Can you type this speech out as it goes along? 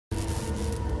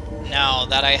Now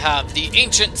that I have the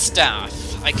ancient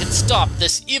staff, I can stop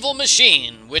this evil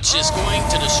machine, which is going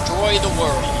to destroy the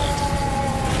world.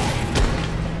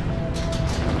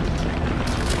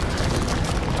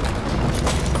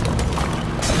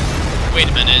 Wait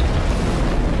a minute.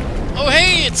 Oh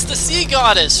hey, it's the sea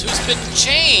goddess who's been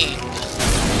chained.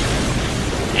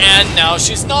 And now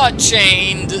she's not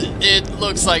chained. It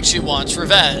looks like she wants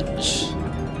revenge.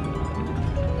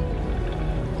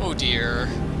 Oh dear.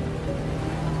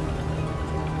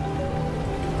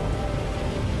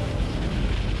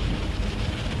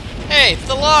 Hey,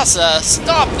 Thalassa,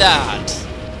 stop that!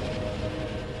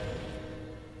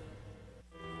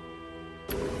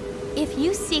 If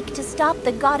you seek to stop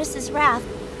the goddess's wrath,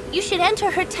 you should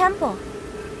enter her temple.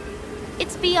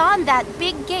 It's beyond that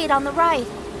big gate on the right.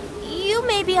 You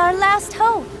may be our last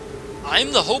hope.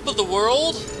 I'm the hope of the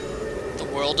world? The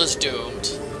world is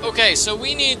doomed. Okay, so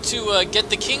we need to get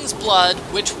the king's blood,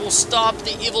 which will stop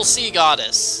the evil sea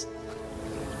goddess.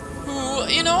 Who,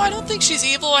 you know, I don't think she's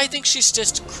evil. I think she's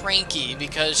just cranky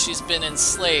because she's been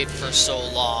enslaved for so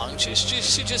long. She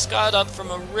just got up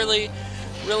from a really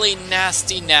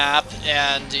nasty nap,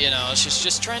 and, you know, she's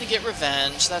just trying to get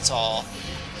revenge, that's all.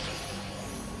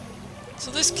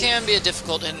 So this can be a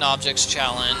difficult hidden objects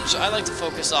challenge. I like to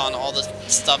focus on all the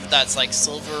stuff that's like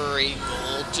silvery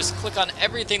gold. Just click on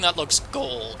everything that looks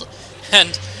gold,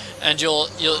 and you'll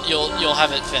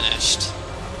have it finished.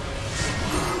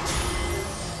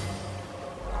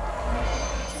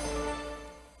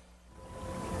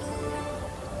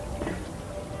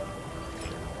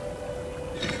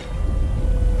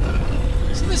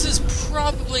 So this is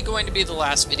probably going to be the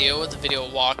last video of the video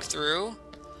walkthrough.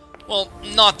 Well,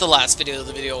 not the last video of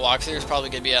the video walkthrough. There's probably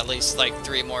going to be at least like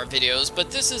 3 more videos, but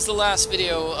this is the last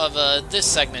video of this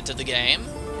segment of the game.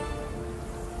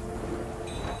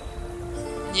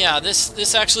 Yeah,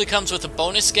 this actually comes with a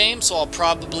bonus game, so I'll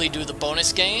probably do the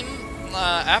bonus game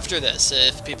after this,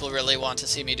 if people really want to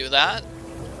see me do that.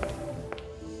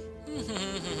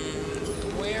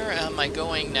 Where am I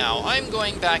going now? I'm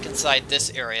going back inside this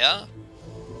area,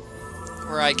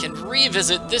 where I can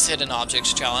revisit this hidden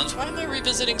objects challenge. Why am I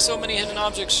revisiting so many hidden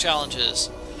objects challenges?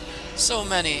 So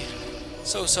many.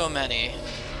 So many.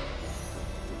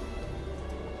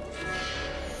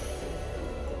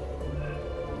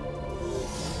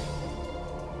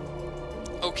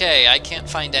 Okay, I can't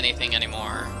find anything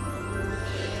anymore.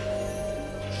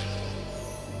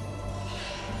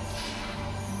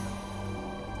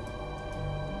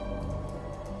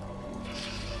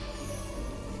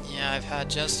 Yeah, I've had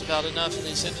just about enough of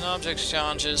these hidden objects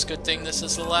challenges. Good thing this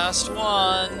is the last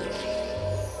one.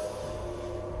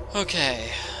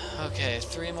 Okay,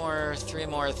 3 more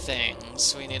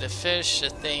things. We need a fish, a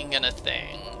thing, and a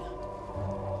thing.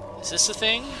 Is this a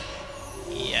thing?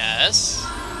 Yes.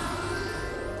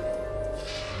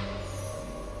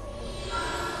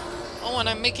 Oh, and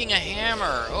I'm making a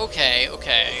hammer. Okay.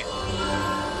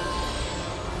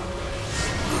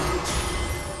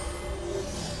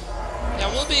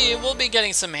 Yeah, we'll be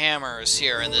getting some hammers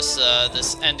here in this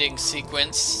this ending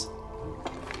sequence.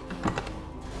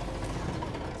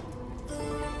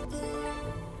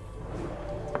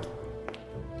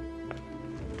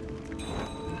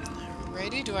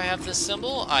 Alrighty, do I have this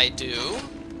symbol? I do.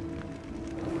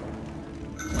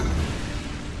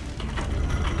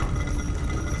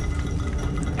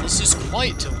 This is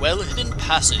quite a well-hidden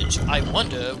passage. I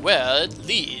wonder where it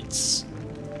leads.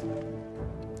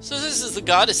 So this is the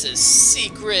goddess's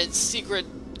secret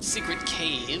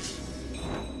cave.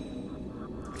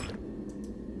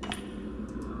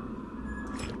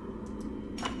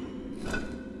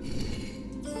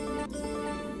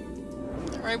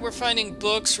 Alright, we're finding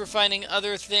books, we're finding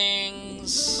other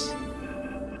things.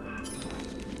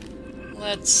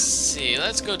 Let's see,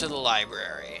 let's go to the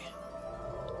library.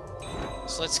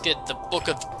 So let's get the Book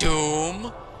of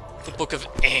Doom, the Book of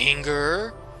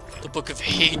Anger, the Book of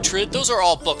Hatred. Those are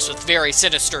all books with very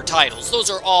sinister titles. Those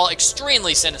are all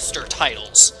extremely sinister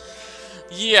titles.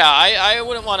 Yeah, I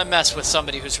wouldn't want to mess with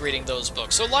somebody who's reading those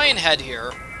books. So Lionhead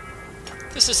here.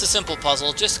 This is a simple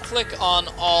puzzle. Just click on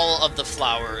all of the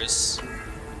flowers.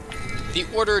 The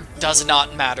order does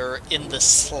not matter in the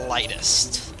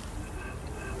slightest.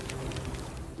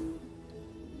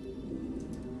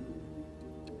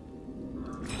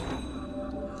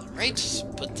 Alright,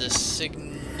 put this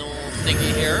signal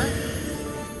thingy here.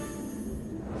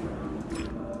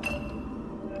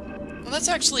 Well, let's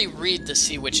actually read the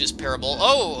Sea Witch's Parable.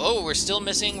 Oh, we're still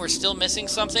missing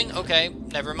something? Okay,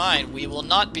 never mind. We will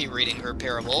not be reading her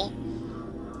parable.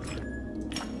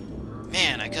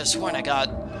 Man, I could have sworn I got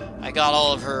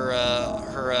all of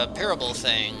her parable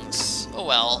things. Oh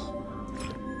well.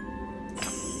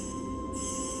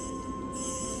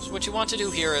 So what you want to do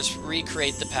here is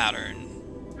recreate the pattern.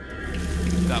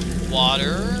 We've got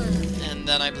water, and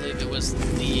then I believe it was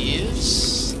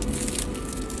leaves.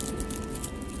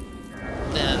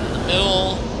 Then the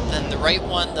middle, then the right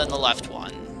one, then the left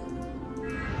one.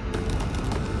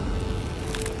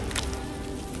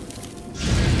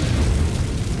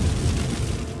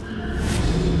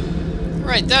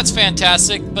 Right, that's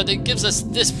fantastic, but it gives us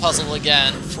this puzzle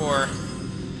again for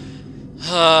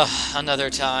another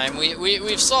time.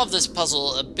 We've solved this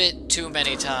puzzle a bit too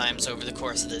many times over the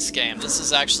course of this game. This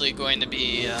is actually going to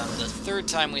be the third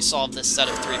time we solve this set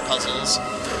of 3 puzzles,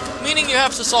 meaning you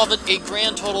have to solve it a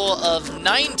grand total of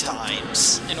 9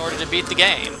 times in order to beat the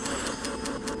game.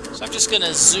 So I'm just going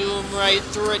to zoom right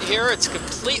through it here. It's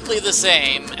completely the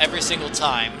same every single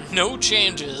time. No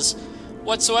changes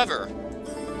whatsoever.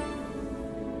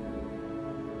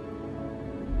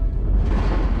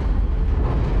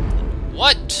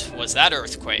 What was that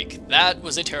earthquake? That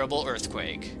was a terrible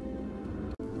earthquake.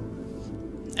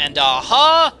 And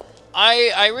aha!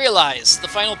 I realize the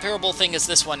final parable thing is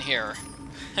this one here.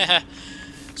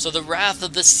 So the wrath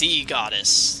of the sea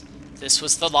goddess. This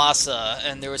was Thalassa,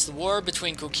 and there was the war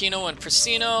between Kokino and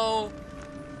Prasino.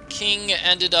 King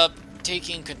ended up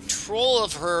taking control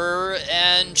of her,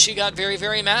 and she got very,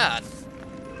 very mad.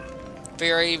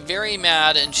 Very, very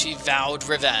mad, and she vowed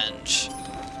revenge.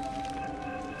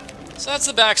 So that's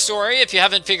the backstory. If you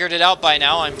haven't figured it out by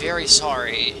now, I'm very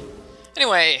sorry.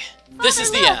 Anyway, this is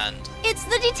the end. It's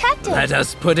the detective! Let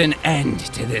us put an end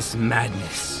to this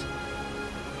madness.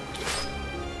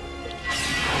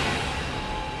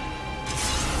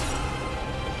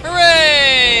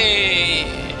 Hooray!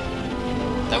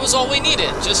 That was all we needed,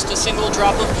 just a single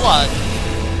drop of blood.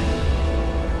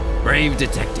 Brave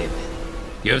detective,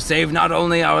 you have saved not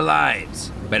only our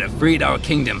lives, but have freed our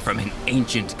kingdom from an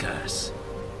ancient curse.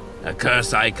 A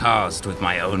curse I caused with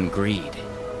my own greed.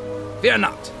 Fear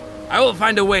not, I will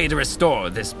find a way to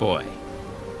restore this boy.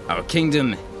 Our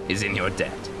kingdom is in your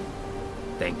debt.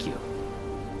 Thank you.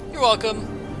 You're welcome.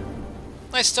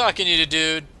 Nice talking to you,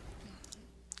 dude.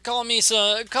 Call me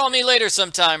later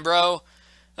sometime, bro.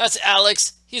 That's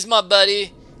Alex. He's my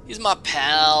buddy. He's my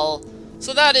pal.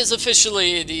 So that is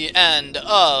officially the end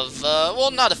of, well,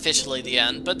 not officially the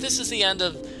end, but this is the end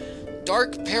of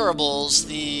Dark Parables,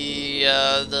 okay,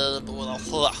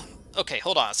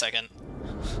 hold on a second.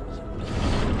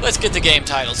 Let's get the game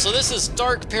title. So this is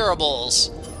Dark Parables.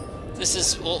 This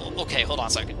is, well, okay, hold on a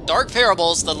second. Dark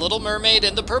Parables, The Little Mermaid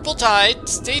and the Purple Tide.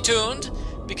 Stay tuned,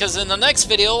 because in the next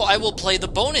video, I will play the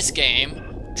bonus game,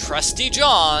 Trusty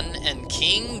John and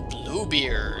King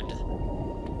Bluebeard.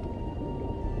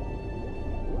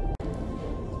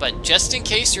 But just in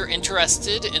case you're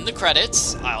interested in the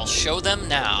credits, I'll show them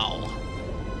now.